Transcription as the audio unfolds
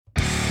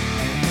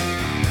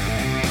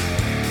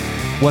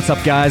What's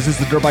up, guys? This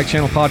is the Dirt Bike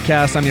Channel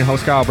podcast. I'm your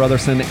host, Kyle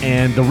Brotherson,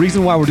 and the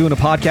reason why we're doing a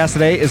podcast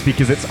today is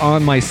because it's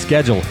on my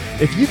schedule.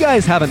 If you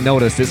guys haven't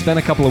noticed, it's been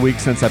a couple of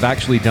weeks since I've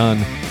actually done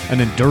an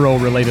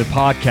enduro-related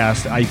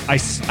podcast.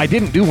 I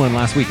didn't do one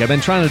last week. I've been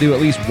trying to do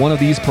at least one of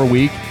these per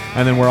week,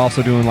 and then we're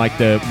also doing like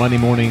the Monday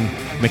morning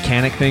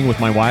mechanic thing with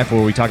my wife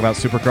where we talk about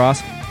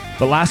Supercross.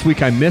 But last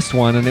week I missed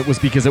one, and it was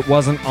because it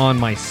wasn't on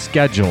my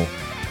schedule.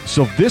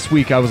 So this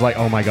week I was like,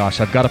 oh my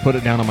gosh, I've got to put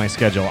it down on my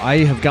schedule.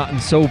 I have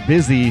gotten so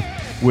busy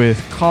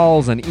with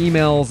calls and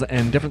emails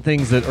and different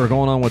things that are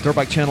going on with Dirt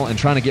Bike Channel and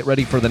trying to get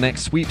ready for the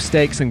next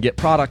sweepstakes and get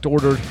product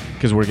ordered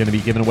because we're going to be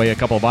giving away a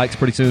couple of bikes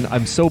pretty soon.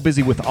 I'm so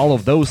busy with all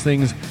of those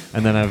things.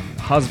 And then I'm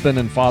husband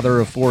and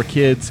father of 4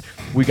 kids.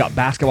 We've got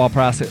basketball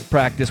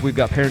practice. We've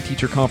got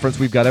parent-teacher conference.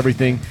 We've got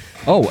everything.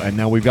 Oh, and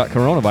now we've got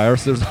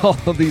coronavirus. There's all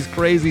of these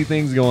crazy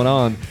things going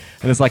on.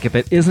 And it's like if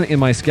it isn't in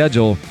my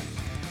schedule,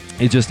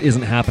 it just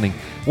isn't happening.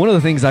 One of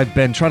the things I've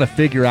been trying to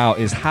figure out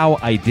is how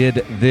I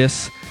did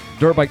this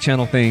Dirt Bike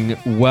Channel thing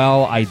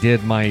while I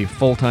did my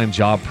full-time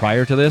job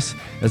prior to this.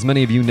 As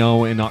many of you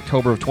know, in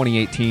October of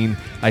 2018,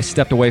 I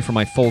stepped away from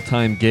my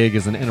full-time gig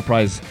as an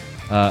enterprise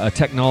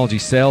technology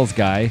sales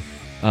guy,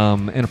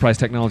 and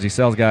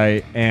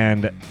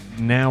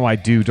now I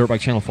do Dirt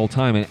Bike Channel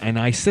full-time, and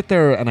I sit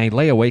there and I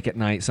lay awake at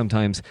night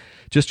sometimes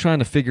just trying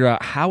to figure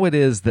out how it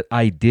is that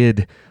I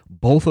did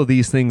both of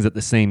these things at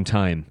the same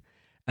time.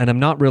 And I'm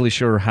not really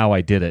sure how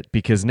I did it,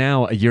 because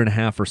now, a year and a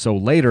half or so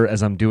later,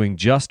 as I'm doing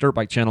just Dirt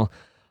Bike Channel,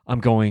 I'm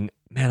going,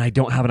 man, I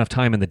don't have enough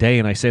time in the day.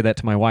 And I say that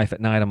to my wife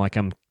at night. I'm like,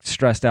 I'm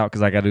stressed out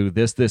because I got to do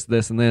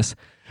this, and this.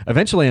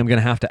 Eventually, I'm going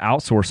to have to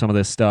outsource some of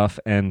this stuff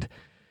and,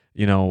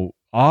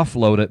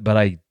 offload it. But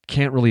I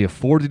can't really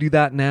afford to do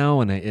that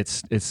now, and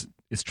it's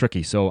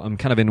tricky. So I'm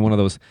kind of in one of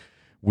those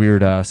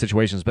weird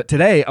situations. But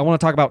today, I want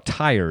to talk about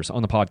tires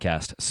on the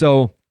podcast.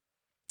 So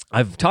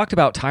I've talked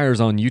about tires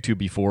on YouTube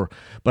before,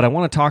 but I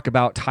want to talk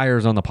about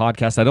tires on the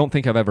podcast. I don't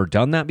think I've ever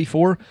done that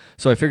before,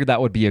 so I figured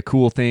that would be a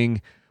cool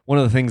thing. One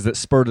of the things that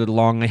spurred it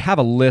along, I have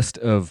a list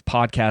of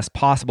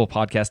possible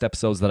podcast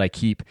episodes that I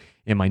keep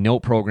in my note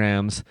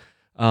programs.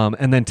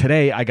 And then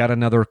today I got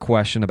another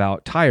question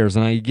about tires,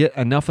 and I get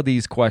enough of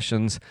these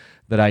questions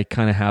that I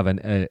kind of have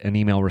an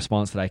email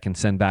response that I can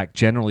send back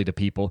generally to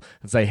people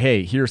and say,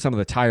 hey, here are some of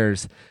the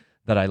tires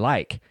that I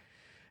like.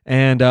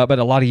 And but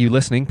a lot of you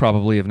listening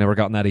probably have never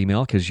gotten that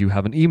email because you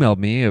haven't emailed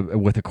me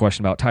with a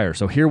question about tires.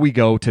 So here we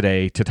go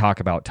today to talk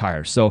about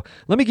tires. So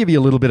let me give you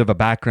a little bit of a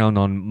background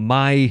on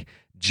my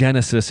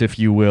genesis, if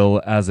you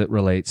will, as it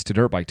relates to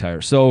dirt bike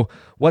tires. So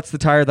what's the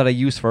tire that I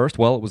used first?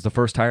 Well, it was the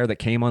first tire that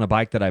came on a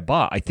bike that I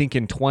bought. I think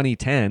in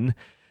 2010,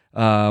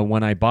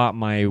 when I bought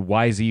my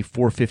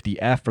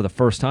YZ450F for the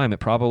first time,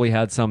 it probably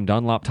had some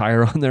Dunlop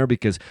tire on there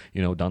because,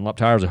 Dunlop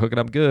tires are hooking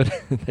up good.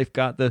 They've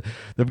got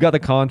the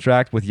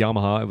contract with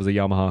Yamaha. It was a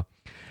Yamaha.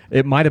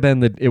 It might have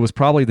been it was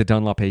probably the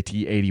Dunlop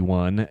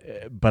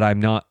AT81, but I'm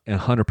not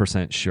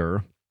 100%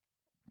 sure.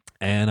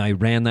 And I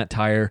ran that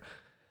tire.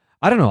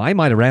 I don't know. I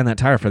might have ran that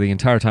tire for the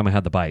entire time I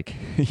had the bike.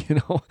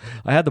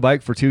 I had the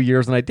bike for 2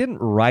 years and I didn't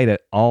ride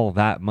it all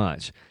that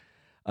much.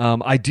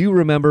 I do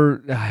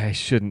remember,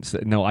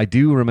 I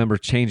do remember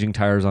changing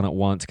tires on it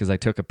once because I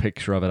took a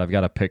picture of it. I've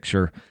got a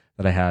picture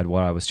that I had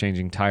while I was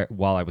changing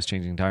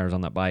tires on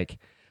that bike.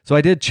 So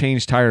I did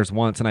change tires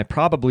once, and I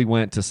probably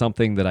went to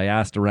something that I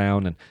asked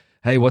around and,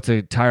 hey, what's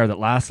a tire that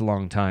lasts a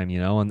long time,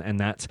 and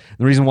that's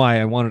the reason why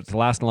I wanted it to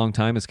last a long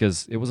time is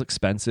because it was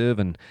expensive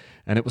and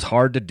it was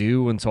hard to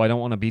do, and so I don't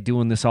want to be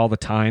doing this all the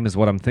time is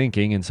what I'm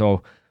thinking, and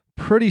so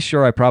pretty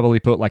sure I probably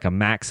put like a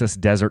Maxxis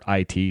Desert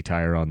IT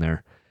tire on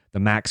there, the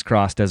Max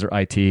Cross Desert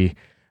IT.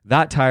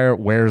 That tire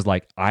wears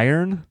like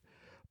iron,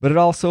 but it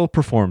also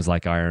performs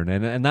like iron,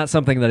 and that's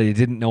something that I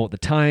didn't know at the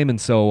time,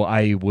 and so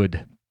I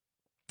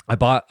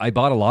bought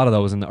a lot of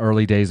those in the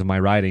early days of my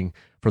riding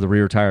for the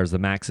rear tires, the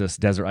Maxxis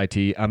Desert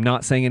IT. I'm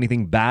not saying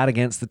anything bad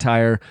against the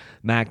tire,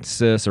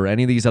 Maxxis, or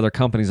any of these other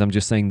companies. I'm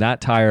just saying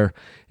that tire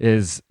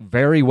is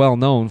very well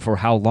known for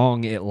how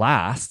long it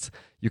lasts.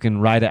 You can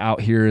ride it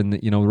out here in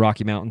the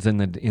Rocky Mountains in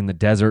the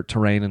desert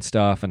terrain and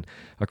stuff, and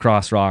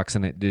across rocks,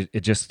 and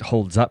it just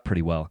holds up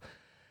pretty well.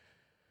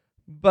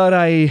 But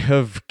I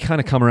have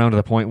kind of come around to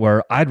the point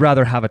where I'd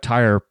rather have a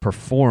tire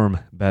perform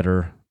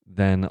better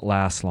than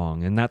last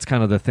long. And that's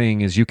kind of the thing,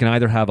 is you can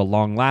either have a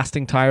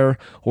long-lasting tire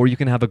or you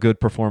can have a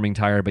good performing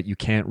tire, but you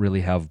can't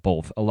really have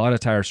both. A lot of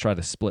tires try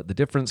to split the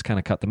difference, kind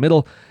of cut the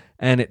middle,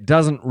 and it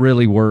doesn't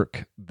really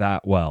work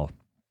that well.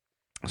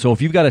 So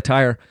if you've got a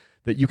tire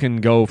that you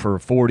can go for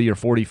 40 or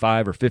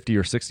 45 or 50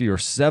 or 60 or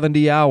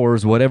 70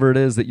 hours, whatever it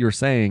is that you're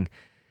saying,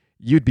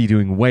 you'd be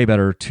doing way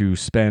better to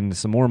spend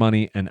some more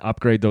money and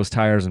upgrade those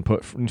tires and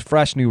put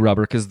fresh new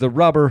rubber, because the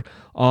rubber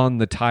on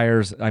the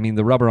tires,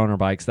 the rubber on our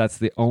bikes, that's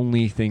the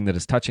only thing that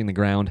is touching the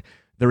ground.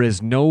 There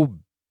is no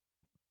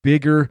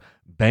bigger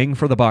bang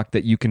for the buck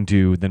that you can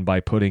do than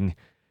by putting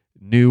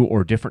new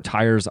or different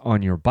tires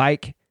on your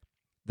bike.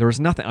 There's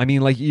nothing.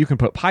 You can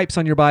put pipes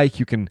on your bike,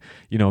 you can,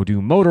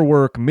 do motor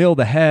work, mill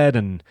the head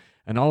and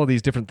all of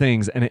these different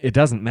things, and it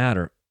doesn't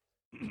matter.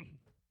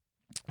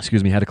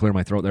 Excuse me, had to clear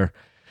my throat there.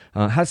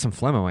 Had some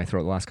phlegm in my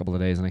throat the last couple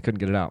of days and I couldn't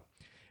get it out.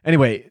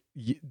 Anyway,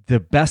 the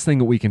best thing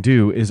that we can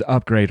do is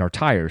upgrade our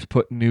tires,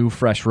 put new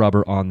fresh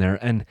rubber on there.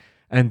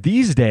 And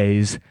these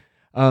days,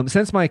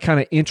 since my kind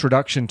of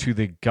introduction to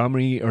the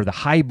gummy or the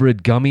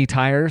hybrid gummy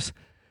tires,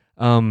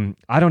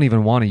 I don't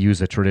even want to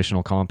use a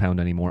traditional compound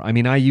anymore. I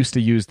mean, I used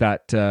to use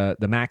that the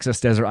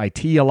Maxxis Desert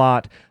IT a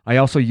lot. I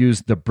also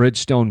used the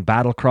Bridgestone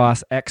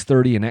Battlecross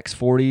X30 and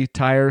X40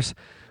 tires.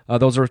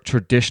 Those are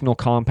traditional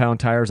compound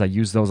tires. I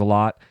use those a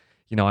lot.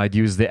 You know, I'd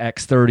use the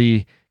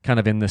X30 kind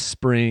of in the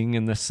spring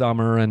and the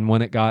summer, and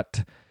when it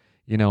got,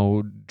 you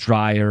know,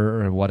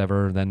 drier or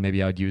whatever, then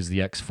maybe I'd use the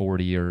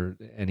X40 or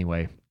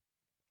anyway.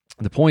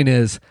 The point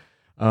is,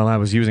 I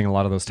was using a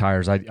lot of those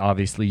tires. I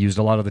obviously used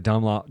a lot of the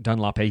Dunlop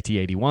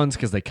AT81s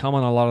because they come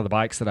on a lot of the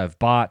bikes that I've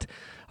bought.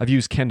 I've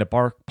used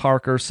Kenda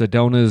Parker,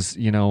 Sedona's,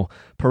 you know,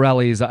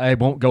 Pirelli's. I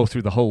won't go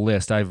through the whole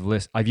list.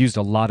 I've used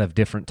a lot of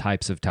different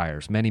types of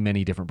tires,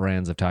 many different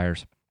brands of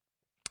tires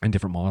and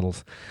different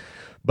models.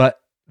 But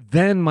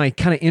then my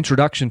kind of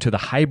introduction to the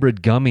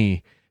hybrid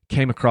gummy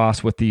came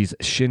across with these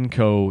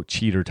Shinko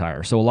cheater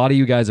tires. So a lot of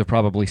you guys have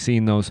probably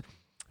seen those.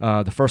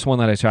 The first one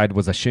that I tried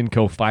was a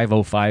Shinko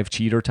 505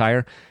 cheater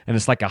tire, and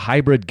it's like a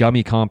hybrid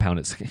gummy compound.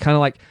 It's kind of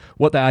like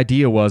what the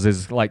idea was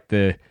is like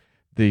the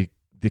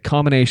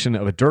combination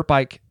of a dirt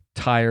bike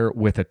tire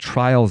with a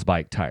trials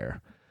bike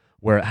tire,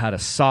 where it had a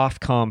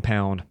soft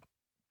compound,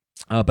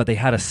 but they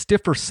had a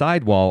stiffer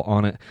sidewall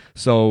on it,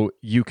 so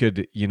you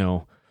could, you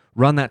know,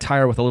 run that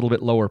tire with a little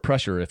bit lower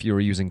pressure. If you were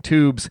using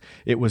tubes,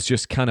 it was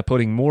just kind of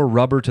putting more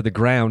rubber to the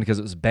ground because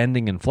it was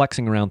bending and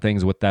flexing around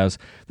things with those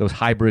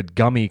hybrid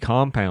gummy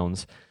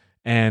compounds.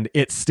 And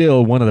it's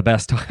still one of the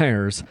best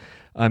tires.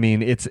 I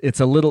mean, it's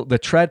a little, the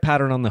tread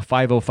pattern on the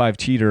 505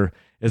 cheater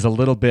is a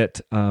little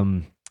bit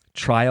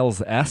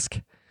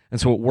trials-esque.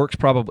 And so it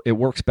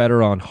works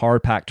better on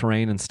hard packed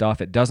terrain and stuff.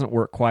 It doesn't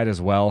work quite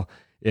as well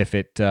if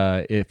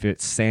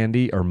it's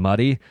sandy or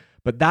muddy.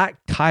 But that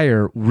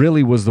tire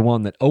really was the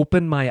one that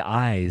opened my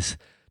eyes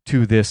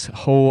to this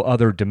whole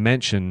other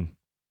dimension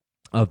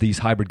of these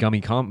hybrid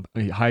gummy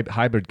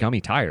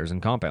tires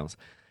and compounds.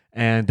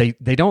 And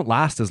they don't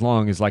last as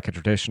long as like a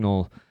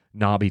traditional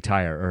knobby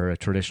tire or a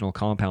traditional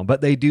compound,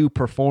 but they do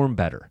perform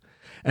better.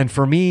 And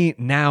for me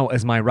now,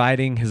 as my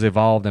riding has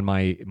evolved and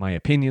my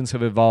opinions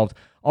have evolved,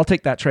 I'll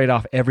take that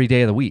trade-off every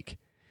day of the week,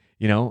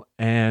 you know.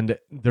 And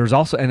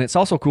it's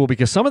also cool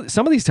because some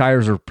of these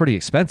tires are pretty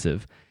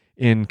expensive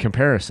in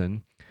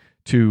comparison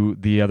to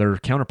the other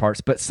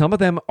counterparts, but some of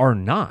them are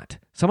not.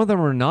 Some of them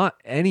are not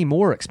any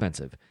more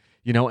expensive,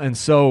 you know. And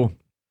so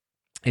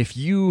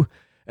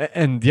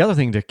and the other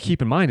thing to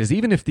keep in mind is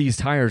even if these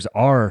tires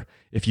are,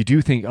 if you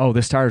do think, oh,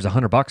 this tire is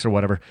 $100 or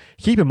whatever,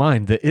 keep in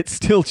mind that it's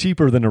still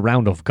cheaper than a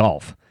round of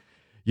golf.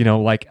 You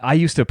know, like I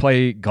used to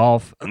play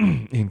golf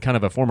in kind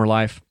of a former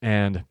life,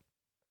 and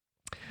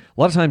a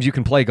lot of times you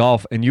can play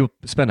golf and you'll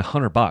spend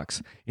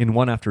 $100 in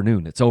one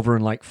afternoon. It's over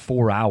in like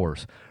 4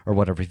 hours or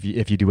whatever if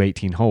you do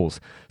 18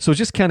 holes. So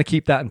just kind of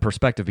keep that in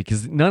perspective,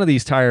 because none of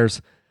these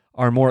tires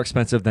are more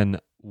expensive than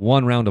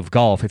one round of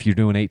golf if you're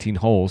doing 18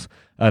 holes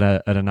at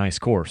a nice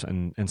course.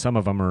 And some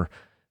of them are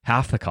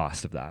half the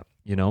cost of that,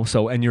 you know?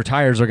 So, and your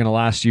tires are going to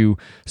last you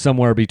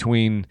somewhere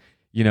between,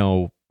 you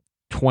know,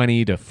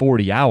 20 to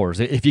 40 hours.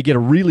 If you get a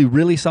really,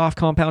 really soft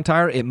compound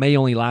tire, it may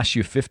only last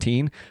you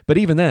 15, but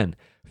even then,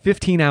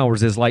 15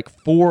 hours is like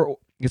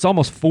it's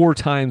almost 4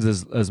 times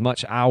as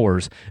much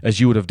hours as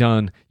you would have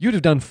done. You'd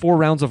have done 4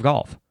 rounds of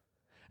golf,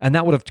 and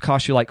that would have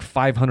cost you like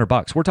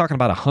 $500. We're talking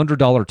about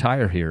 $100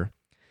 tire here,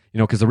 you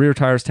know, because the rear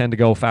tires tend to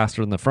go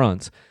faster than the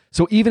fronts.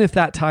 So even if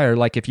that tire,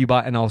 like if you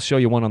bought, and I'll show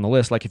you one on the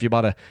list, like if you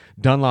bought a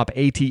Dunlop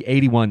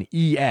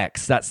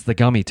AT81EX, that's the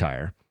gummy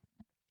tire.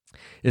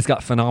 It's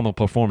got phenomenal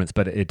performance,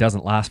 but it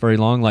doesn't last very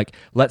long. Like,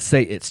 let's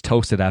say it's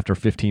toasted after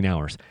 15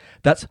 hours.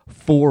 That's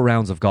 4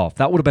 rounds of golf.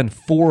 That would have been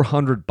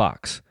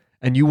 $400,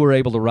 and you were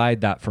able to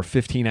ride that for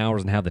 15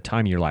 hours and have the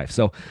time of your life.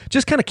 So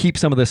just kind of keep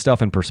some of this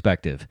stuff in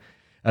perspective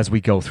as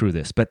we go through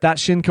this. But that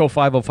Shinko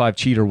 505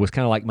 cheater was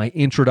kind of like my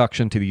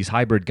introduction to these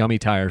hybrid gummy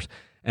tires,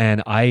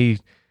 and I'm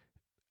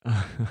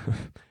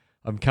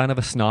kind of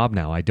a snob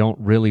now. I don't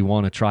really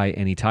want to try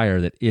any tire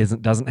that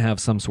doesn't have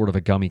some sort of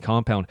a gummy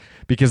compound,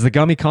 because the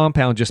gummy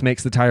compound just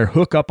makes the tire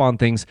hook up on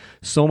things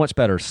so much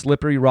better.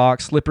 Slippery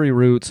rocks, slippery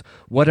roots,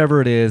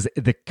 whatever it is,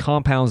 the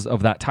compounds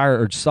of that tire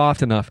are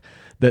soft enough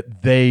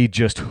that they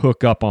just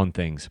hook up on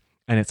things,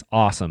 and it's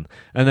awesome.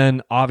 And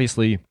then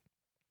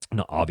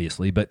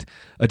but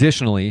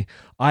additionally,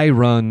 I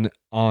run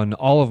on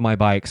all of my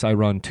bikes, I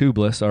run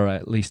tubeless, or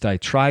at least I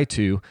try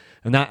to,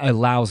 and that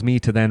allows me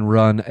to then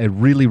run a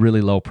really,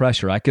 really low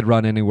pressure. I could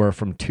run anywhere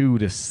from 2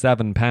 to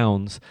 7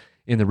 pounds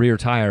in the rear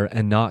tire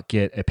and not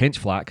get a pinch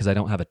flat because I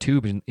don't have a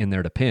tube in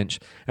there to pinch.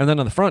 And then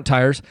on the front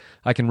tires,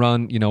 I can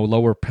run, you know,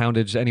 lower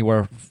poundage,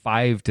 anywhere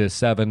 5 to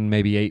 7,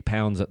 maybe 8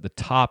 pounds at the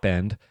top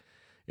end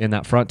in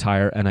that front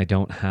tire, and I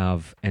don't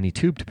have any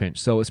tube to pinch.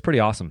 So it's pretty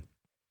awesome.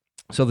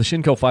 So the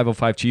Shinko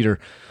 505 cheater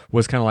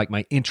was kind of like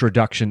my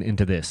introduction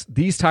into this.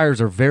 These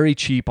tires are very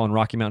cheap on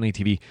Rocky Mountain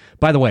ATV.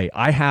 By the way,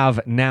 I'm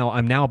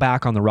now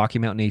back on the Rocky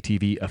Mountain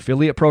ATV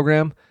affiliate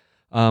program.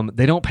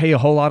 They don't pay a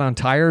whole lot on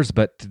tires,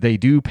 but they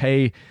do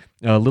pay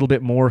a little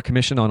bit more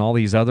commission on all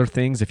these other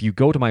things. If you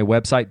go to my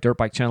website,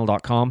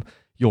 dirtbikechannel.com,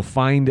 you'll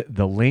find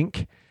the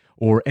link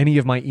or any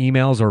of my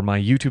emails or my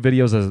YouTube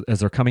videos as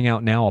they're coming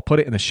out now. I'll put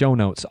it in the show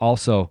notes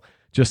also,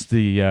 just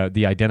the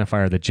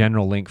identifier, the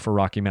general link for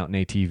Rocky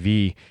Mountain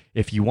ATV.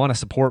 If you want to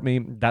support me,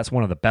 that's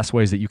one of the best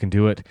ways that you can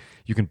do it.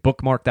 You can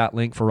bookmark that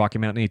link for Rocky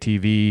Mountain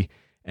ATV,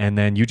 and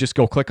then you just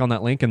go click on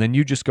that link, and then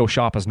you just go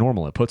shop as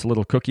normal. It puts a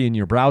little cookie in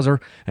your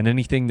browser, and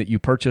anything that you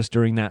purchase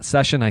during that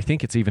session, I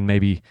think it's even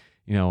maybe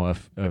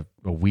a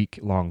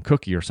week-long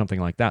cookie or something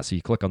like that. So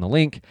you click on the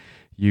link,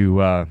 you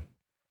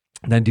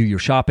then do your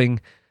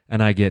shopping,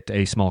 and I get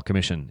a small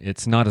commission.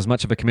 It's not as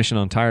much of a commission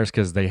on tires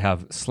because they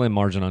have slim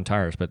margin on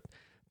tires, but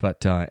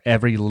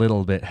every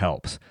little bit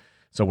helps.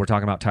 So we're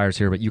talking about tires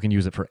here, but you can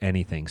use it for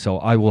anything. So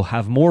I will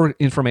have more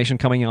information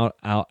coming out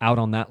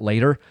on that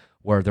later,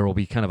 where there will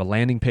be kind of a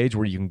landing page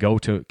where you can go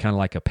to kind of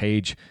like a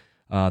page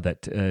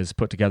that is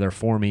put together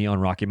for me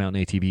on Rocky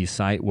Mountain ATV's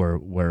site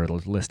where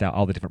it'll list out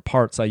all the different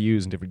parts I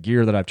use and different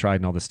gear that I've tried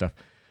and all this stuff.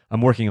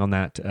 I'm working on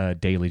that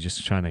daily,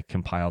 just trying to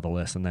compile the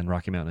list, and then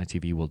Rocky Mountain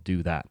ATV will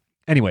do that.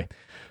 Anyway,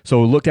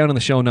 so look down in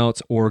the show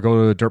notes or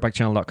go to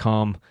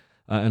dirtbikechannel.com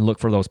and look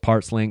for those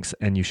parts links,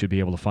 and you should be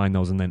able to find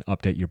those and then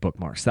update your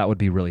bookmarks. That would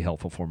be really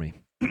helpful for me.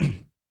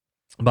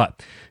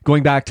 But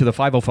going back to the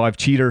 505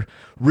 Cheater,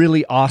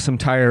 really awesome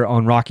tire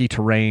on rocky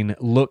terrain.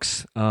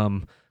 Looks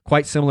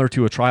quite similar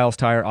to a trials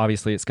tire.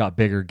 Obviously, it's got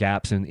bigger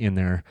gaps in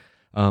there,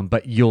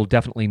 but you'll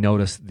definitely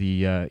notice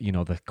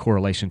the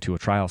correlation to a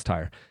trials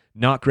tire.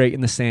 Not great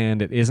in the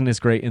sand. It isn't as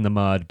great in the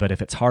mud, but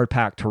if it's hard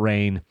packed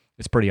terrain,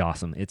 it's pretty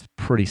awesome. It's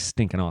pretty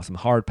stinking awesome.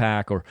 Hard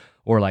pack or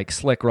like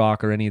slick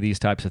rock or any of these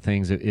types of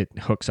things, it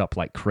hooks up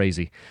like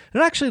crazy. It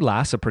actually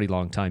lasts a pretty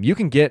long time. You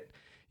can get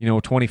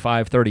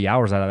 25, 30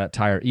 hours out of that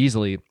tire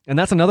easily. And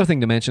that's another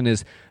thing to mention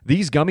is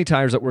these gummy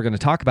tires that we're going to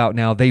talk about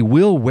now, they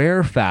will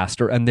wear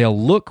faster and they'll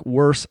look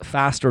worse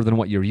faster than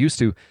what you're used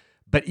to.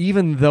 But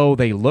even though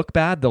they look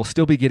bad, they'll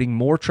still be getting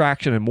more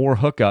traction and more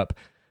hookup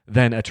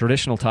than a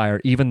traditional tire,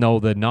 even though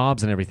the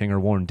knobs and everything are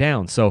worn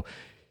down. So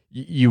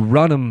you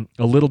run them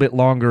a little bit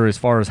longer as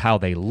far as how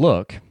they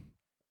look,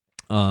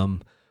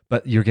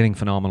 but you're getting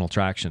phenomenal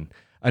traction.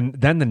 And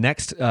then the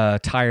next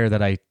tire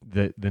that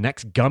the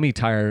next gummy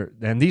tire,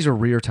 and these are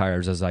rear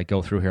tires as I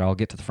go through here. I'll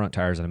get to the front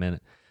tires in a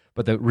minute,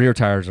 but the rear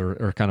tires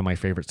are kind of my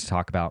favorites to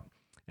talk about.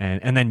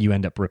 And then you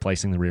end up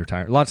replacing the rear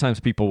tire. A lot of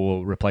times people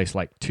will replace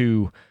like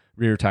 2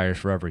 rear tires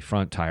for every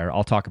front tire.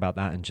 I'll talk about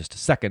that in just a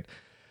second.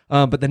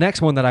 But the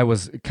next one that I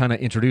was kind of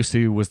introduced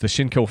to was the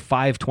Shinko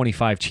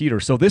 525 Cheater.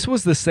 So this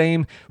was the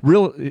same,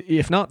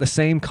 if not the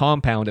same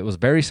compound. It was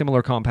very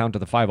similar compound to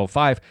the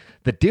 505.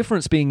 The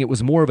difference being it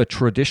was more of a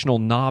traditional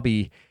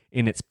knobby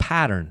in its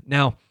pattern.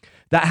 Now,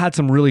 that had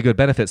some really good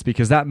benefits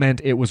because that meant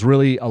it was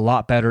really a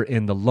lot better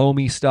in the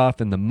loamy stuff,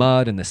 in the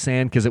mud and the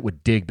sand, because it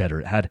would dig better.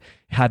 It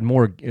had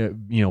more,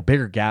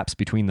 bigger gaps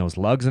between those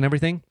lugs and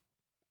everything.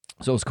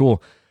 So it was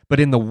cool. But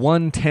in the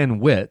 110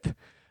 width,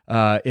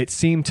 it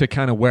seemed to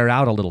kind of wear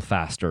out a little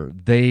faster.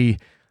 They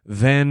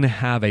then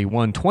have a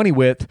 120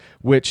 width,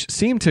 which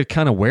seemed to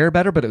kind of wear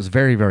better, but it was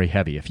very, very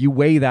heavy. If you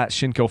weigh that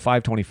Shinko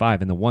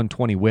 525 in the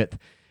 120 width,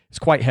 it's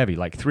quite heavy,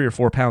 like 3 or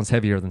 4 pounds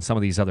heavier than some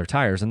of these other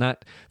tires. And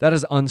that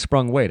is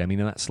unsprung weight. I mean,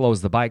 that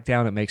slows the bike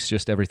down. It makes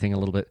just everything a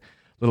little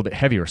bit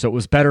heavier. So it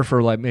was better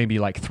for maybe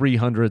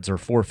 300s or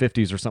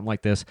 450s or something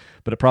like this,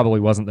 but it probably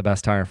wasn't the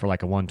best tire for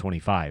like a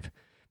 125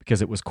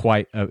 because it was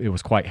quite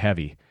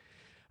heavy.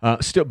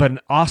 Still, but an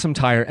awesome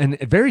tire and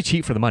very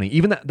cheap for the money.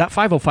 Even that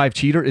 505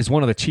 Cheater is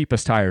one of the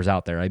cheapest tires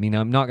out there. I mean,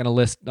 I'm not going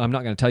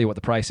to tell you what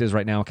the price is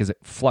right now because it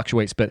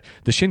fluctuates, but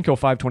the Shinko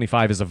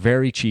 525 is a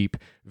very cheap,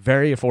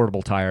 very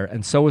affordable tire,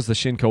 and so is the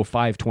Shinko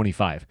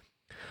 525.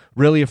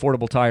 Really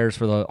affordable tires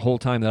for the whole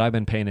time that I've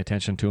been paying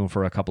attention to them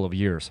for a couple of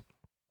years.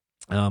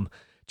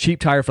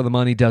 Cheap tire for the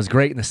money, does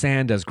great in the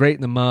sand, does great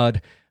in the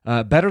mud,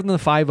 better than the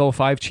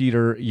 505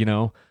 Cheater,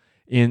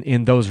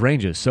 in those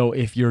ranges. So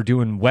if you're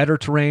doing wetter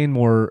terrain,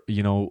 more,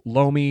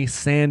 loamy,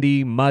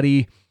 sandy,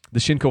 muddy,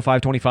 the Shinko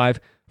 525,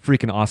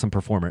 freaking awesome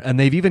performer. And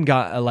they've even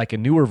got a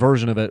newer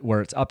version of it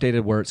where it's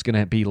updated, where it's going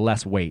to be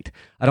less weight.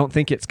 I don't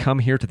think it's come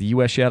here to the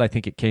US yet. I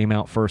think it came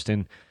out first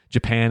in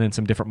Japan and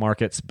some different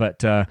markets, but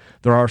there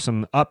are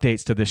some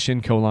updates to the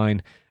Shinko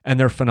line and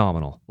they're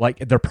phenomenal.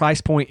 Their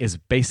price point is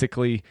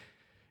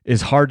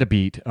hard to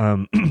beat.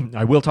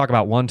 I will talk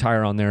about one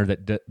tire on there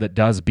that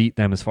does beat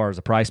them as far as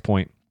the price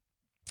point.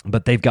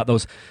 But they've got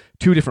those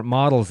 2 different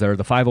models there,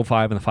 the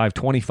 505 and the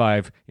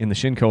 525 in the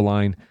Shinko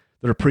line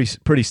that are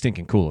pretty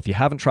stinking cool. If you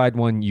haven't tried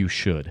one, you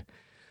should.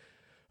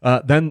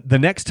 Then the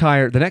next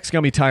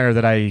gummy tire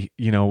that I,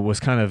 was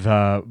kind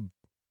of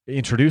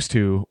introduced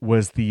to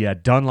was the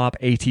Dunlop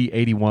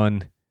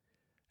AT81.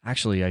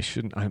 Actually,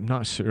 I'm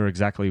not sure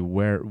exactly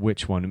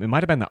which one. It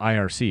might have been the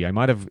IRC.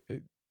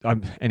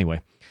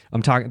 Anyway,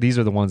 these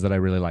are the ones that I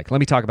really like. Let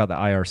me talk about the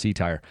IRC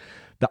tire.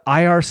 The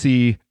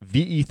IRC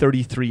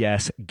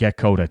VE33S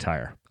Gekota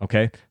tire.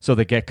 Okay, so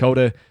the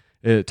Gekota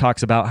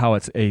talks about how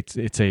it's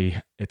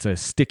a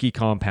sticky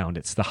compound.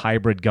 It's the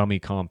hybrid gummy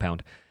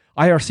compound.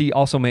 IRC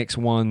also makes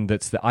one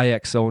that's the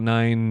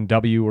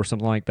IX09W or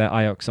something like that,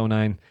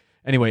 IX09.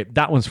 Anyway,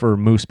 that one's for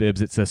moose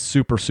bibs. It's a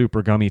super,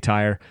 super gummy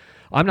tire.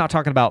 I'm not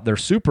talking about their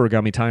super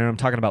gummy tire. I'm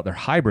talking about their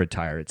hybrid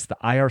tire. It's the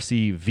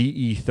IRC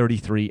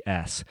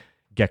VE33S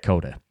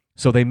Gekkota.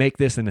 So they make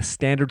this in a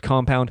standard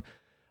compound.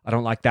 I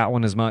don't like that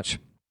one as much.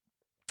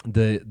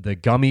 The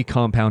gummy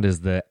compound is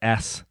the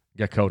S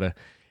Gekkota.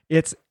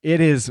 It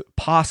is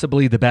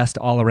possibly the best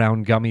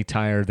all-around gummy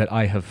tire that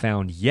I have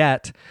found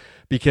yet,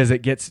 because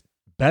it gets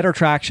better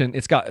traction.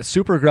 It's got a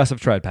super aggressive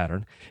tread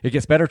pattern. It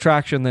gets better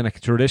traction than a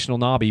traditional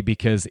knobby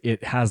because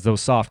it has those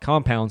soft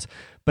compounds,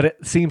 but it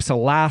seems to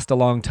last a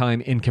long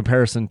time in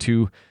comparison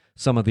to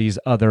some of these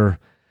other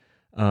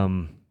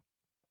hybrid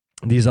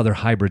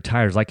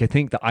tires. Like I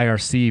think the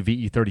IRC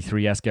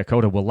VE33S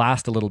Gekkota will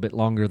last a little bit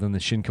longer than the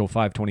Shinko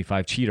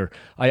 525 Cheater.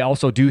 I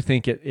also do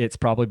think it's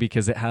probably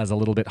because it has a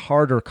little bit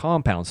harder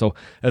compound. So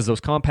as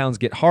those compounds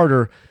get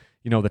harder,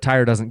 the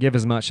tire doesn't give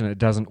as much and it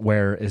doesn't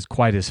wear as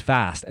quite as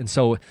fast. And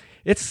so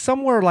it's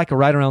somewhere like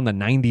right around the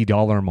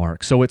 $90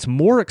 mark. So it's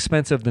more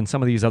expensive than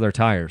some of these other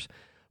tires,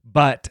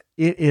 but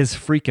it is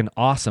freaking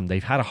awesome.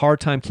 They've had a hard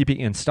time keeping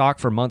it in stock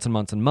for months and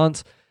months and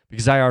months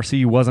because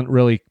IRC wasn't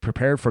really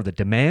prepared for the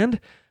demand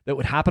that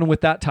would happen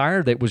with that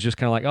tire. That was just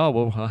kind of like, oh,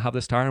 well, I'll have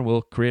this tire and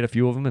we'll create a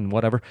few of them and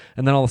whatever.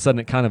 And then all of a sudden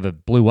it kind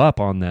of blew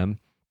up on them.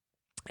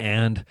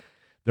 And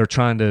they're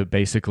trying to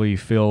basically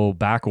fill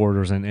back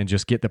orders and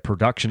just get the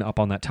production up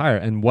on that tire.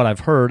 And what I've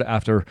heard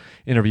after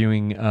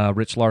interviewing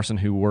Rich Larson,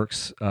 who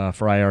works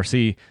for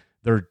IRC,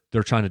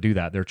 they're trying to do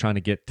that. They're trying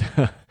to get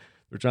the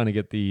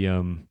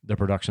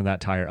production of that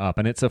tire up,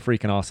 and it's a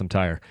freaking awesome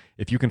tire.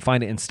 If you can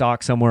find it in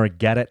stock somewhere,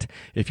 get it.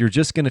 If you're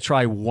just going to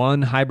try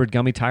one hybrid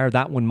gummy tire,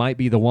 that one might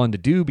be the one to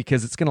do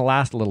because it's going to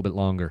last a little bit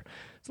longer.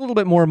 It's a little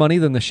bit more money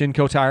than the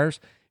Shinko tires,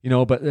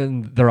 but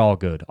they're all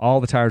good. All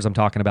the tires I'm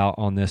talking about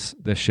on this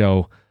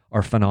show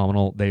are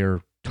phenomenal. They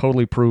are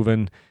totally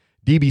proven,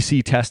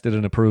 DBC tested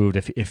and approved,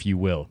 if you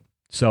will.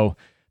 So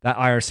that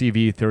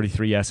IRC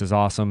V33S is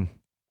awesome.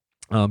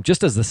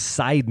 Just as a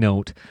side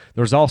note,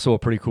 there's also a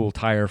pretty cool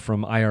tire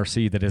from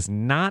IRC that is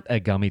not a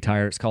gummy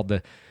tire. It's called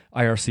the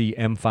IRC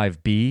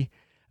M5B.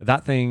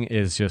 That thing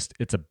is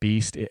it's a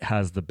beast. It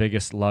has the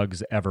biggest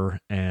lugs ever.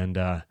 And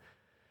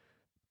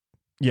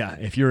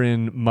if you're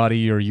in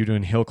muddy or you're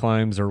doing hill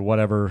climbs or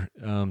whatever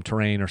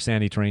terrain or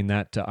sandy terrain,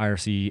 that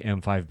IRC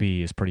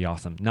M5B is pretty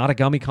awesome. Not a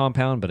gummy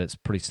compound, but it's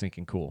pretty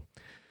stinking cool.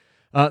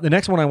 The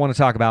next one I want to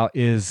talk about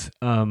is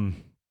the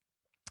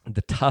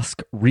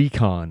Tusk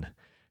Recon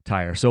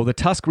tire. So the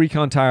Tusk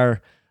Recon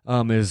tire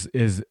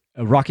is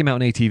Rocky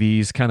Mountain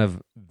ATV's kind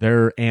of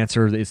their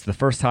answer. It's the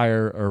first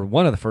tire, or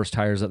one of the first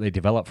tires that they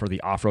developed for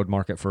the off-road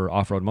market for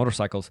off-road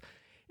motorcycles.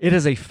 It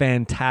is a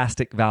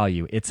fantastic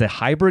value. It's a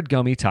hybrid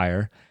gummy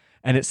tire,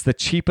 and it's the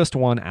cheapest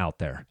one out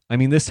there. I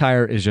mean, this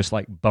tire is just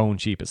like bone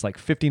cheap. It's like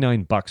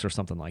 $59 or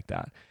something like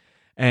that.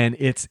 And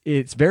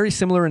it's very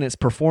similar in its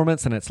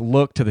performance and its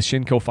look to the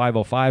Shinko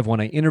 505.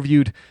 When I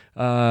interviewed,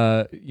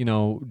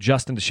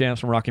 Justin Deschamps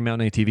from Rocky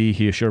Mountain ATV,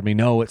 he assured me,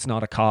 no, it's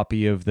not a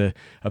copy of the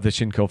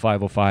Shinko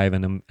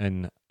 505,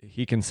 and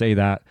he can say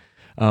that.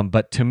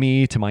 But to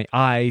me, to my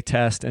eye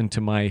test and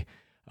to my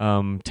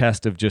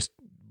test of just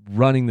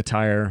running the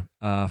tire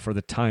for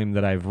the time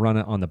that I've run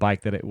it on the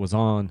bike that it was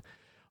on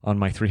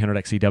my 300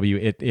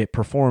 XCW, it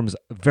performs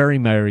very,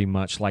 very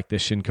much like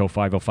this Shinko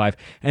 505,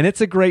 and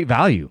it's a great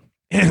value.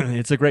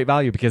 It's a great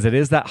value because it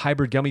is that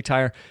hybrid gummy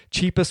tire,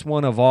 cheapest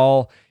one of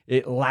all.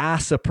 It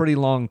lasts a pretty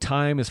long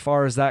time as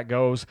far as that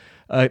goes.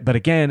 But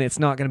again, it's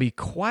not going to be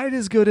quite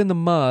as good in the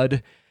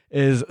mud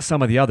as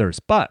some of the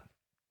others. But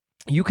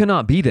you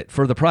cannot beat it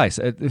for the price.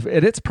 At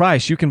its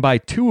price, you can buy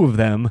two of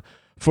them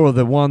for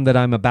the one that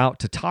I'm about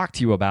to talk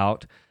to you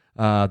about,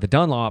 the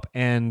Dunlop.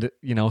 And,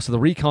 so the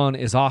Recon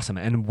is awesome.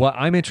 And what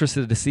I'm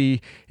interested to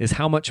see is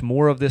how much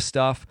more of this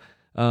stuff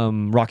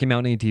Rocky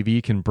Mountain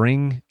ATV can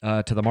bring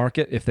to the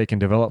market if they can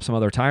develop some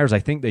other tires. I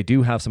think they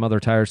do have some other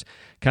tires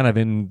kind of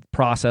in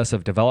process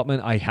of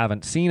development. I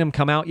haven't seen them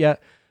come out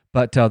yet,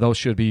 but those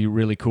should be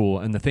really cool.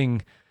 And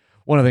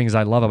one of the things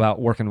I love about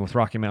working with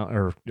Rocky Mountain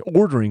or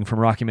ordering from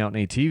Rocky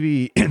Mountain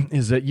ATV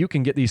is that you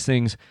can get these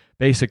things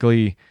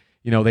basically,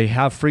 they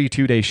have free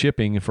 2-day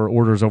shipping for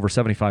orders over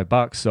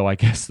 $75. So I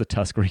guess the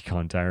Tusk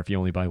Recon tire, if you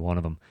only buy one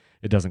of them,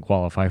 it doesn't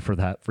qualify for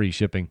that free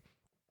shipping.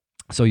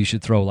 So you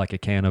should throw like a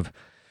can of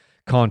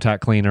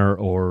contact cleaner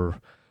or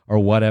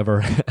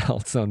whatever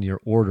else on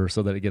your order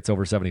so that it gets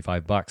over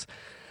 $75.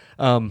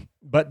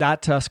 But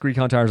that Tusk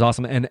Recon tire is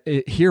awesome. And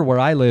here where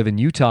I live in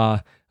Utah,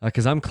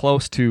 because I'm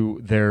close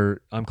to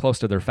their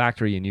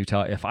factory in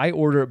Utah, if I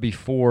order it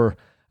before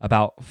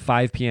about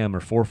 5 p.m. or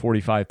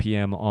 4:45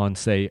 p.m. on,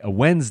 say, a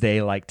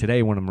Wednesday like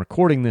today when I'm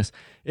recording this,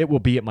 it will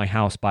be at my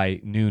house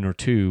by noon or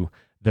 2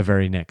 the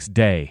very next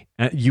day.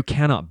 And you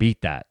cannot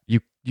beat that.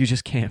 You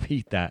just can't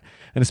beat that.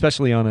 And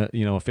especially on a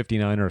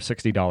 $59 or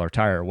 $60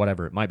 tire or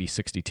whatever. It might be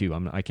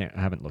 $62. I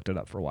haven't looked it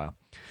up for a while.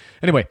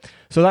 Anyway,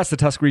 so that's the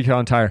Tusk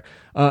Recon tire.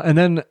 And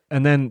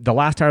then the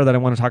last tire that I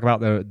want to talk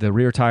about, the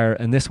rear tire,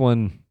 and this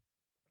one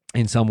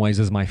in some ways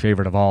is my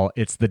favorite of all.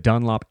 It's the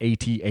Dunlop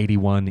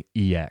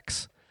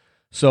AT81EX.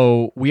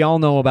 So we all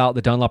know about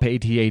the Dunlop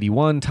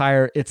AT81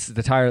 tire. It's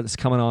the tire that's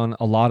coming on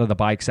a lot of the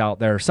bikes out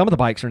there. Some of the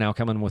bikes are now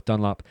coming with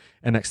Dunlop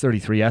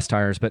MX33S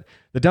tires, but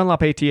the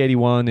Dunlop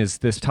AT81 is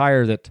this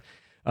tire that,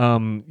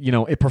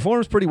 it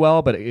performs pretty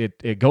well, but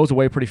it goes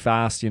away pretty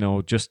fast,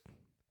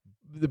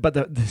 but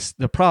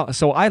the problem.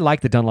 So I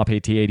like the Dunlop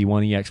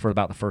AT81EX for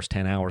about the first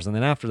 10 hours. And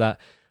then after that,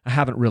 I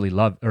haven't really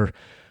loved, or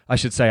I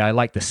should say I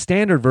like the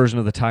standard version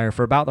of the tire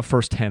for about the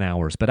first 10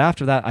 hours. But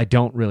after that, I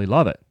don't really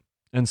love it.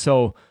 And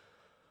so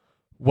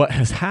what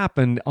has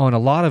happened on a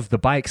lot of the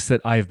bikes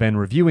that I've been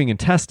reviewing and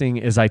testing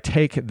is I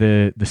take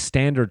the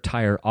standard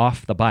tire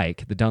off the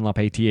bike, the Dunlop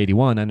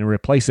AT81, and I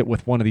replace it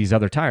with one of these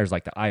other tires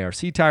like the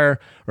IRC tire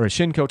or a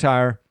Shinko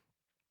tire,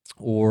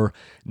 or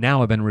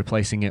now I've been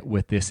replacing it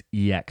with this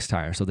EX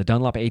tire. So the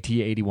Dunlop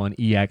AT81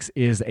 EX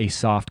is a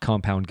soft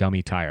compound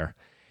gummy tire.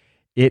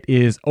 It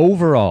is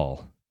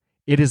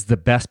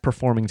the best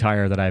performing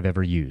tire that I've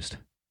ever used.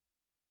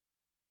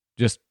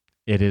 It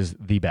is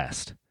the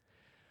best.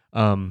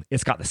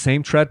 It's got the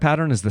same tread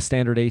pattern as the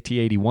standard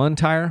AT81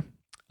 tire,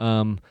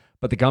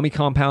 but the gummy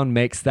compound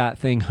makes that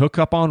thing hook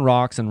up on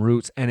rocks and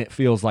roots, and it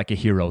feels like a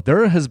hero.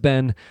 There has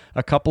been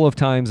a couple of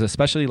times,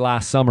 especially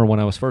last summer when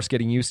I was first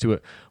getting used to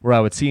it, where I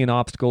would see an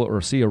obstacle or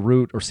see a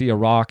root or see a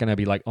rock, and I'd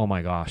be like, oh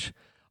my gosh,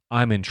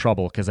 I'm in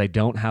trouble because I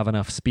don't have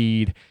enough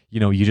speed.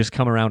 You just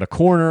come around a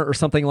corner or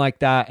something like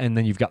that, and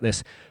then you've got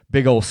this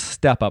big old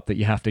step up that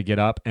you have to get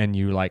up, and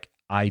you're like,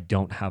 I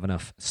don't have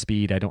enough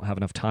speed. I don't have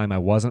enough time. I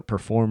wasn't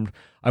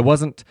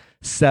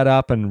set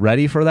up and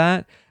ready for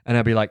that. And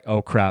I'd be like,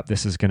 oh crap,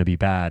 this is going to be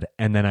bad.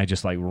 And then I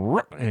just get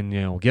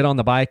on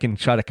the bike and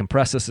try to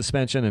compress the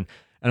suspension.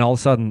 And all of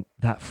a sudden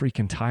that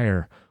freaking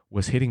tire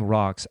was hitting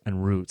rocks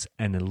and roots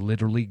and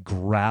literally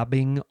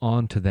grabbing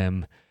onto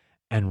them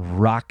and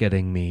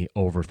rocketing me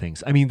over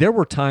things. I mean, there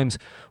were times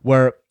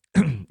where,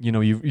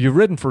 you've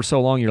ridden for so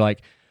long, you're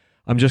like,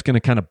 I'm just going to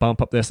kind of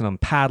bump up this and I'm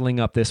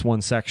paddling up this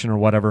one section or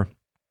whatever.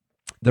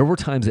 There were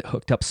times it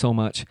hooked up so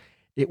much,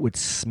 it would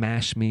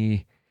smash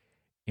me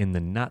in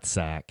the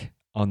nutsack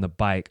on the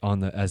bike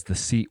as the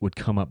seat would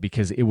come up,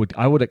 because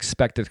I would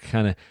expect it to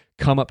kind of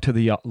come up to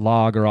the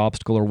log or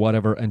obstacle or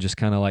whatever and just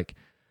kind of like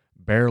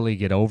barely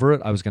get over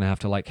it. I was going to have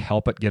to like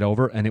help it get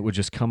over, and it would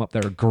just come up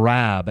there,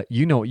 grab.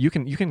 You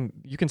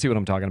can see what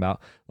I'm talking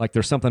about. Like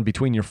there's something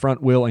between your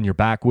front wheel and your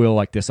back wheel,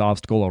 like this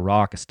obstacle, a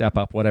rock, a step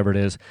up, whatever it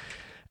is,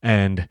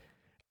 and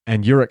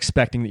you're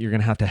expecting that you're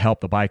going to have to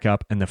help the bike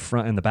up, and the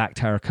front and the back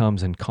tire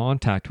comes in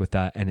contact with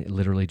that, and it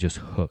literally just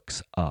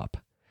hooks up.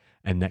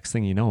 And next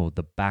thing you know,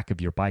 the back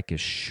of your bike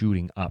is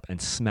shooting up and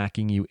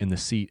smacking you in the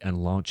seat and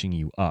launching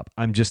you up.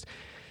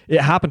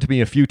 It happened to me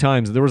a few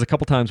times. There was a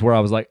couple times where I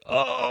was like,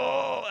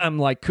 oh, I'm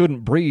like, couldn't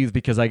breathe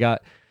because I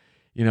got,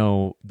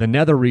 the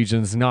nether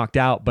regions knocked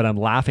out, but I'm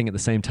laughing at the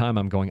same time.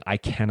 I'm going, I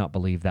cannot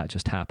believe that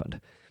just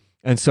happened.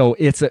 And so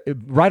it's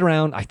right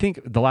around, I think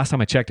the last time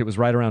I checked, it was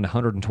right around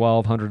 $112,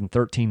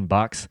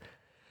 $113.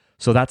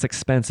 So that's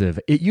expensive.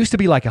 It used to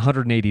be like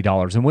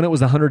 $180. And when it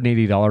was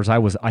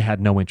 $180, I had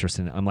no interest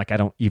in it. I'm like, I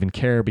don't even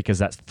care because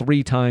that's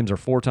 3 times or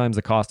 4 times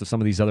the cost of some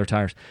of these other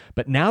tires.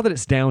 But now that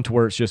it's down to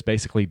where it's just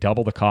basically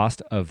double the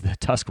cost of the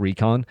Tusk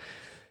Recon,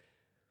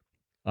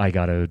 I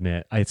got to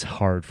admit, it's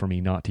hard for me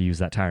not to use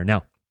that tire.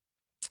 Now,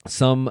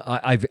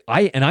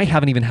 I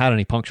haven't even had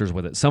any punctures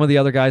with it. Some of the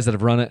other guys that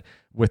have run it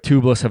with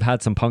tubeless have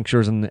had some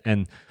punctures,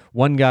 and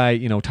one guy,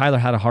 Tyler,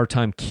 had a hard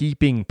time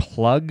keeping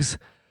plugs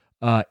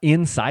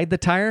inside the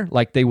tire,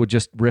 like they would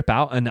just rip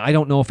out. And I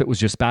don't know if it was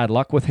just bad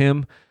luck with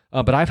him,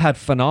 but I've had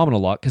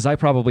phenomenal luck because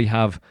I've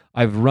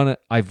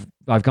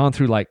gone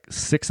through like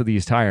 6 of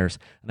these tires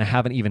and I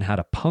haven't even had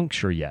a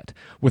puncture yet.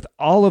 With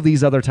all of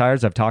these other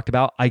tires I've talked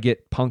about, I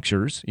get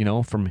punctures,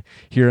 from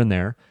here and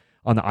there.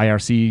 On the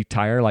IRC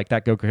tire, like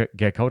that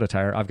Gekota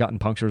tire, I've gotten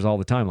punctures all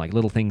the time, like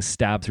little things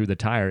stab through the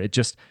tire.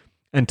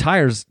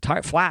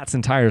 Flats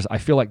and tires, I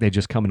feel like they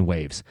just come in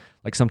waves.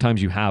 Like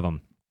sometimes you have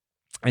them.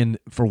 And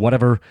for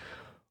whatever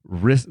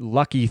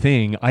lucky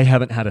thing, I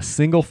haven't had a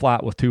single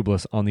flat with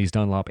tubeless on these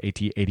Dunlop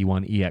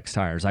AT81 EX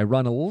tires. I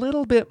run a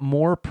little bit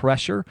more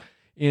pressure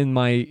in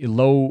my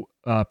low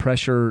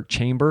pressure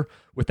chamber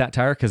with that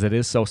tire because it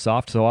is so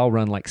soft. So I'll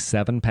run like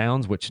 7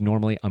 pounds, which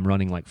normally I'm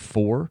running like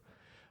 4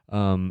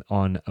 on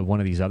one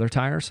of these other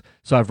tires.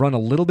 So I've run a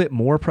little bit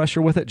more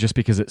pressure with it just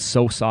because it's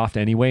so soft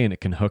anyway and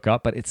it can hook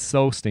up, but it's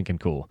so stinking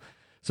cool.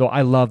 So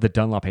I love the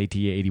Dunlop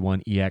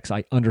AT81 EX.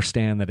 I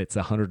understand that it's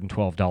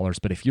 $112,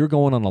 but if you're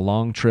going on a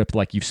long trip,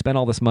 like you've spent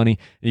all this money,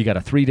 and you got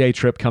a 3-day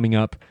trip coming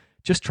up,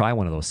 just try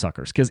one of those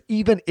suckers. Because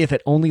even if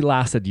it only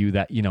lasted you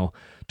that,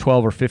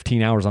 12 or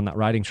 15 hours on that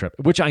riding trip,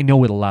 which I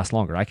know it'll last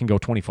longer. I can go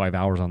 25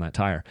 hours on that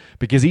tire.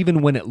 Because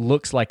even when it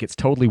looks like it's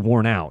totally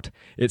worn out,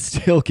 it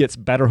still gets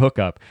better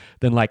hookup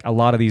than like a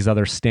lot of these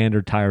other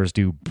standard tires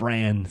do,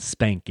 brand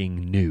spanking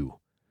new.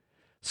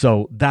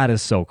 So that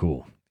is so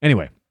cool.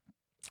 Anyway,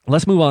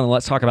 let's move on and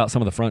let's talk about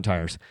some of the front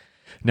tires.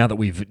 Now that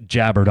we've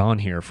jabbered on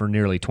here for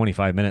nearly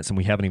 25 minutes and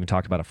we haven't even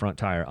talked about a front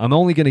tire, I'm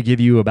only going to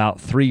give you about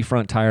 3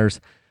 front tires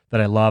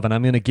that I love, and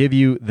I'm going to give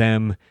you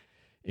them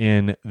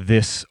in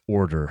this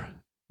order.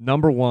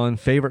 Number one,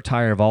 favorite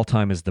tire of all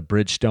time is the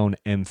Bridgestone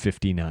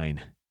M59.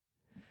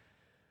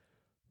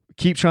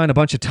 Keep trying a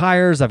bunch of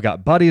tires. I've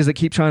got buddies that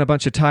keep trying a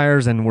bunch of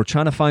tires, and we're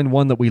trying to find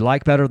one that we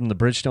like better than the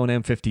Bridgestone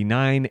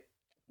M59.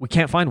 We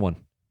can't find one.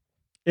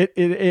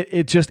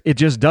 It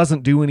just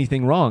doesn't do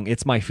anything wrong.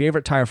 It's my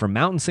favorite tire for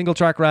mountain single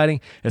track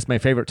riding. It's my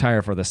favorite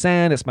tire for the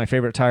sand. It's my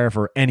favorite tire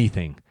for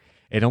anything.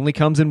 It only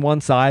comes in one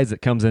size.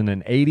 It comes in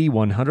an 80,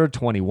 100,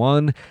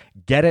 21.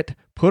 Get it,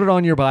 put it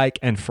on your bike,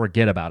 and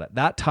forget about it.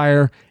 That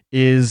tire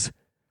is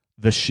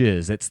the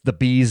shiz. It's the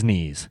bee's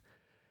knees.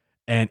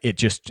 And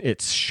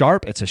it's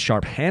sharp. It's a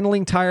sharp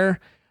handling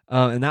tire.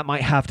 And that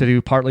might have to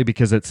do partly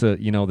because it's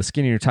the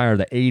skinnier tire,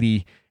 the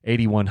 80,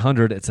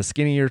 100. It's a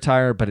skinnier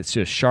tire, but it's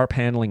just sharp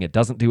handling. It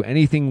doesn't do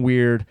anything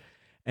weird.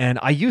 And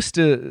I used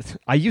to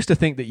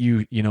think that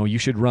you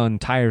should run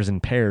tires in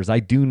pairs. I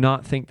do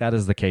not think that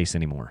is the case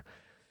anymore.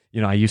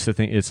 I used to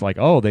think it's like,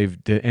 oh, they've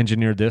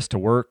engineered this to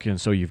work,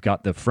 and so you've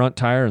got the front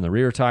tire and the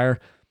rear tire,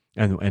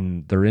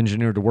 and they're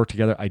engineered to work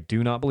together. I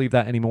do not believe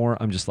that anymore.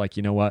 I'm just like,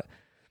 you know what?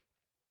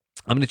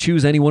 I'm going to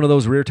choose any one of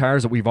those rear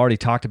tires that we've already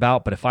talked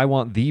about, but if I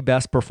want the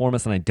best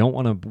performance and I don't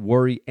want to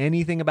worry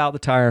anything about the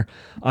tire,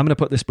 I'm going to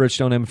put this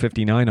Bridgestone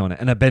M59 on it.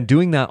 And I've been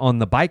doing that on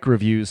the bike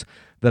reviews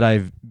that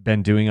I've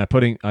been doing. I'm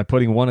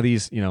putting one of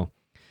these,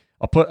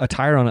 I'll put a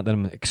tire on it that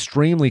I'm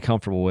extremely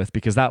comfortable with,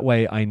 because that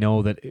way I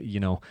know that,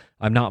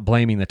 I'm not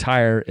blaming the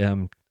tire.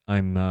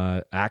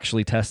 I'm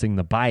actually testing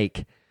the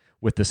bike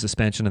with the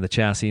suspension of the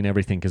chassis and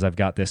everything, because I've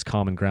got this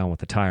common ground with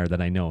the tire that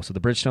I know. So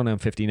the Bridgestone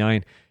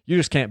M59, you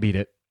just can't beat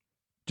it.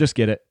 Just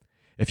get it.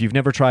 If you've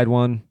never tried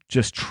one,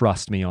 just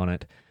trust me on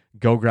it.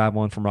 Go grab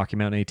one from Rocky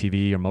Mountain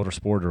ATV or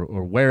Motorsport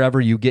or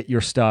wherever you get your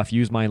stuff.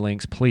 Use my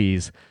links,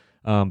 please.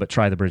 But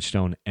try the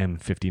Bridgestone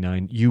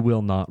M59. You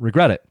will not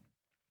regret it.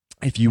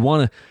 If you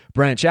want to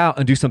branch out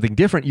and do something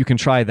different, you can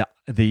try the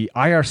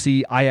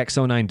IRC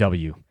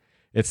IX09W.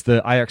 It's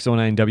the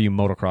IX09W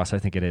motocross, I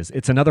think it is.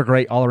 It's another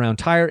great all-around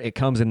tire. It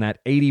comes in that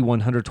 80,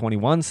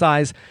 121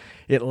 size.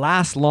 It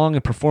lasts long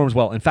and performs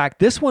well. In fact,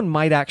 this one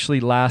might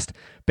actually last,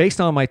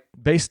 based on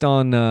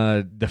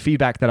the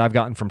feedback that I've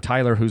gotten from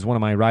Tyler, who's one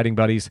of my riding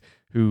buddies,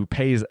 who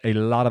pays a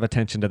lot of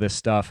attention to this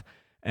stuff,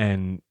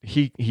 and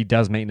he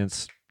does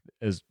maintenance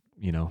as,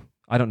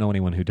 I don't know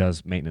anyone who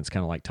does maintenance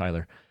kind of like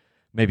Tyler.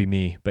 Maybe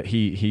me, but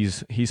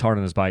he's hard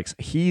on his bikes.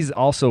 He's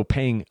also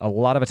paying a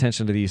lot of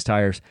attention to these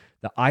tires.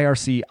 The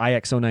IRC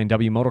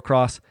IX09W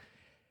motocross,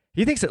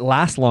 he thinks it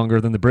lasts longer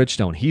than the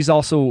Bridgestone. He's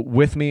also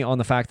with me on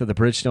the fact that the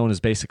Bridgestone is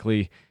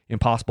basically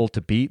impossible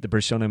to beat, the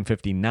Bridgestone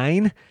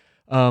M59.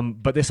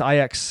 But this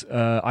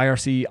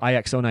IRC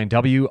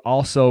IX09W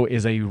also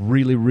is a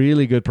really,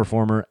 really good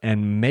performer,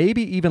 and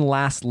maybe even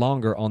lasts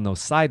longer on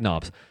those side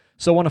knobs.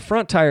 So on a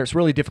front tire, it's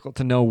really difficult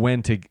to know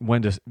when to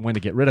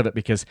get rid of it,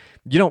 because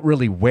you don't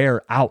really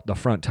wear out the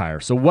front tire.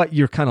 So what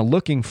you're kind of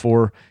looking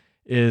for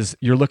is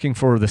you're looking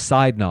for the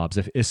side knobs.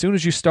 As soon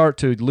as you start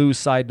to lose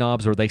side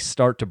knobs or they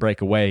start to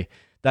break away,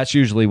 that's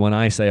usually when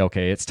I say,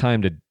 okay, it's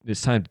time to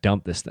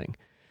dump this thing.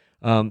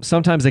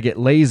 Sometimes I get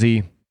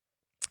lazy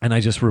and I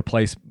just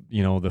replace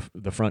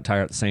the front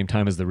tire at the same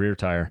time as the rear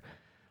tire.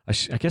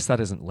 I guess that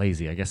isn't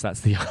lazy. I guess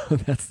that's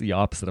the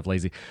opposite of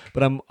lazy.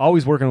 But I'm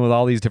always working with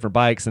all these different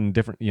bikes and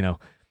different,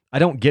 I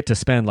don't get to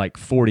spend like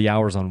 40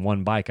 hours on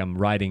one bike. I'm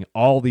riding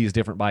all these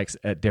different bikes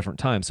at different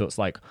times. So it's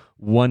like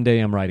one day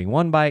I'm riding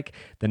one bike.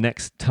 The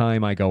next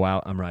time I go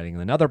out, I'm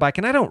riding another bike.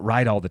 And I don't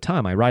ride all the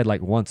time. I ride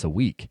like once a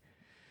week.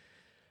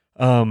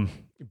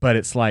 But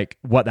it's like,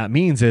 what that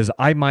means is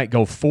I might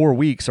go 4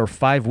 weeks or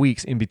 5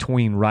 weeks in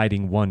between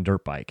riding one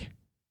dirt bike,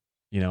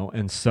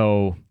 and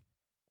so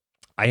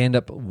I end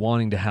up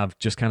wanting to have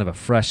just kind of a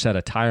fresh set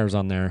of tires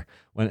on there.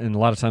 And a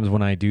lot of times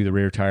when I do the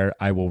rear tire,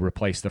 I will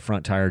replace the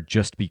front tire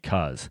just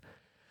because.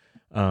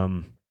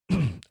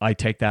 I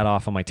take that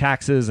off on my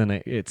taxes, and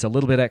it's a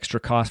little bit extra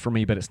cost for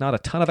me, but it's not a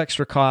ton of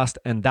extra cost.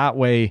 And that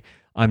way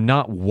I'm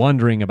not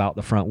wondering about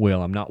the front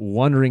wheel. I'm not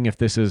wondering if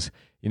this is,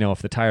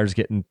 if the tire's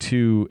getting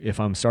if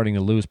I'm starting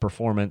to lose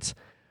performance.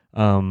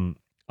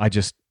 I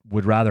just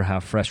would rather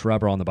have fresh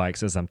rubber on the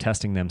bikes as I'm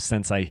testing them,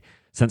 since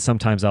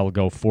sometimes I'll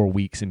go 4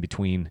 weeks in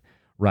between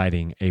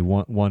riding a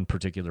one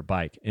particular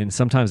bike, and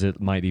sometimes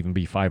it might even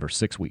be 5 or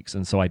 6 weeks,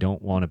 and so I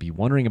don't want to be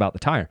wondering about the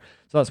tire.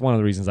 So that's one of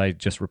the reasons I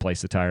just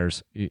replace the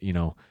tires,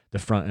 the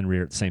front and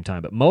rear at the same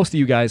time. But most of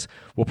you guys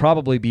will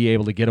probably be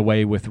able to get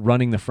away with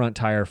running the front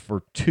tire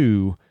for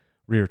 2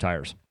 rear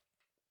tires.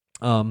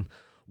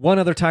 One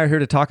other tire here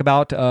to talk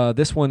about.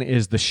 This one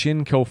is the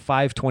Shinko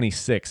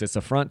 526. It's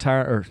a front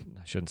tire, or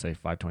I shouldn't say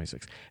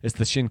 526. It's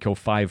the Shinko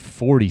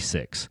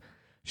 546.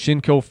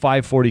 Shinko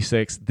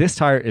 546. This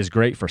tire is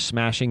great for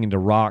smashing into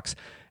rocks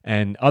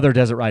and other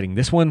desert riding.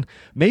 This one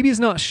maybe is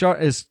not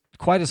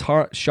quite as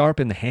sharp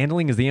in the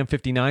handling as the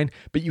M59,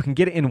 but you can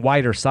get it in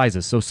wider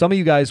sizes. So some of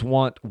you guys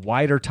want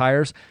wider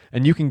tires,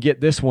 and you can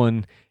get this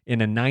one in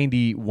a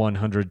 90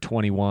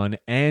 121,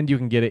 and you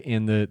can get it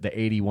in the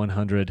 80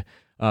 100.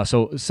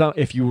 So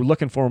if you're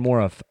looking for more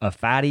of a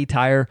fatty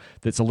tire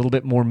that's a little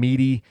bit more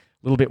meaty,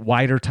 little bit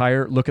wider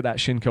tire, look at that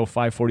Shinko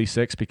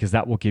 546 because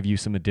that will give you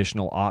some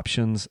additional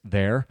options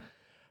there.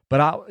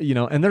 But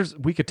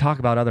we could talk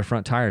about other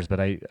front tires, but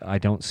I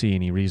don't see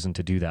any reason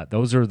to do that.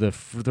 Those are the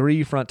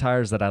 3 front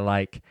tires that I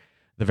like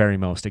the very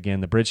most. Again,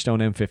 the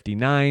Bridgestone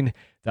M59,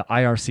 the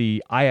IRC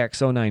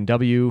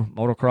IX09W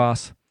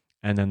motocross,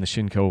 and then the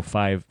Shinko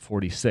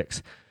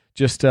 546.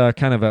 Just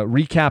kind of a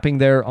recapping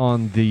there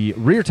on the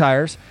rear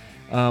tires.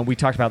 We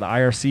talked about the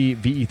IRC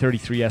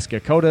VE33S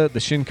Dakota, the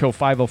Shinko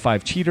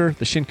 505 Cheater,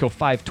 the Shinko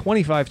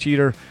 525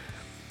 Cheater,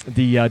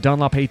 the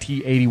Dunlop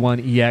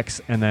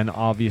AT81EX, and then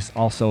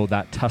also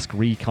that Tusk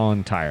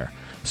Recon tire.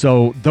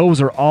 So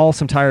those are all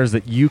some tires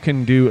that you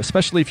can do,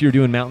 especially if you're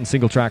doing mountain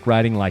single track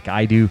riding like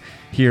I do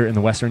here in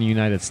the Western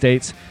United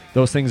States.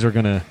 Those things are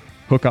going to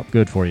hook up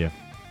good for you.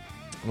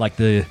 Like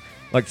the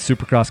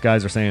Supercross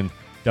guys are saying,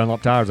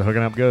 Dunlop tires are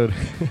hooking up good.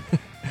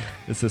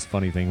 It's this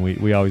funny thing.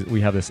 We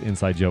have this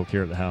inside joke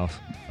here at the house.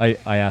 I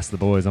asked the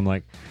boys, I'm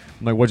like,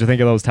 what'd you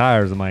think of those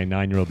tires? And my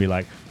 9-year-old be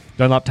like,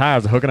 Dunlop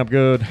tires are hooking up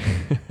good.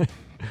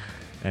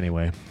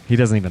 Anyway, he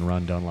doesn't even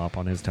run Dunlop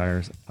on his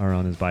tires or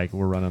on his bike.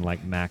 We're running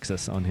like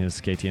Maxxis on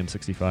his KTM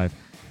 65.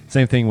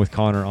 Same thing with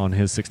Connor on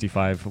his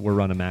 65. We're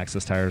running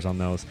Maxxis tires on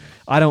those.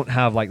 I don't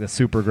have like the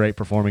super great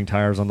performing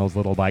tires on those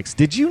little bikes.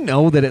 Did you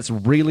know that it's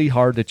really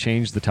hard to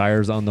change the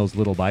tires on those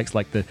little bikes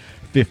like the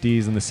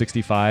 50s and the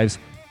 65s?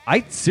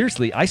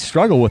 I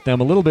struggle with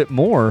them a little bit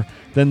more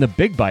than the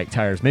big bike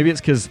tires. Maybe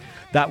it's because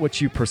that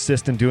which you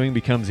persist in doing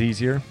becomes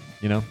easier,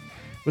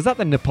 Was that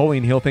the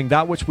Napoleon Hill thing?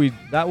 That which we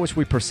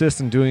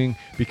persist in doing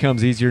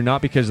becomes easier,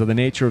 not because of the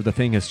nature of the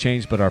thing has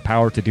changed, but our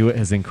power to do it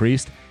has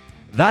increased.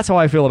 That's how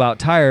I feel about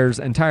tires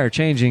and tire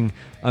changing.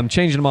 I'm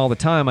changing them all the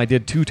time. I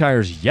did 2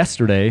 tires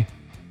yesterday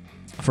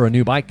for a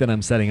new bike that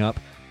I'm setting up.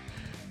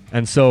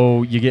 And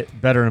so you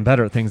get better and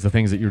better at the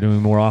things that you're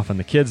doing more often.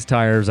 The kids'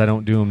 tires, I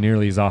don't do them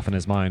nearly as often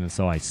as mine, and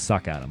so I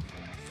suck at them.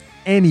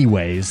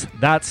 Anyways,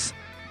 that's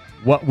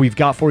what we've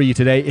got for you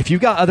today. If you've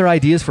got other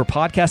ideas for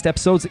podcast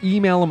episodes,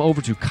 email them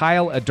over to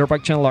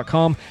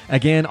kyle@dirtbikechannel.com.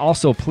 Again,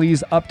 also,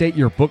 please update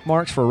your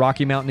bookmarks for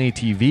Rocky Mountain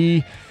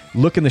ATV.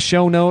 Look in the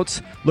show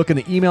notes. Look in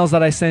the emails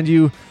that I send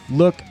you.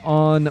 Look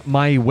on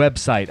my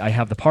website. I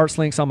have the parts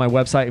links on my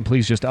website, and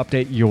please just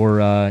update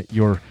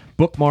your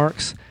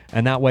bookmarks.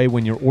 And that way,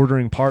 when you're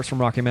ordering parts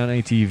from Rocky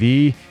Mountain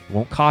ATV, it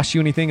won't cost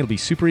you anything. It'll be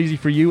super easy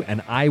for you,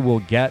 and I will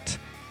get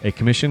a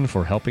commission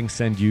for helping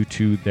send you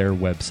to their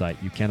website.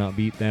 You cannot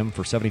beat them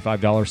for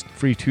 $75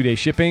 free 2-day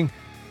shipping.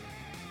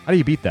 How do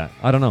you beat that?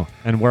 I don't know.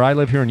 And where I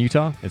live here in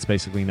Utah, it's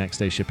basically next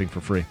day shipping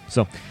for free.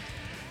 So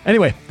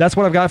anyway, that's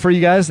what I've got for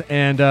you guys,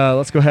 and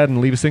let's go ahead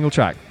and leave a single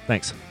track.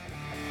 Thanks.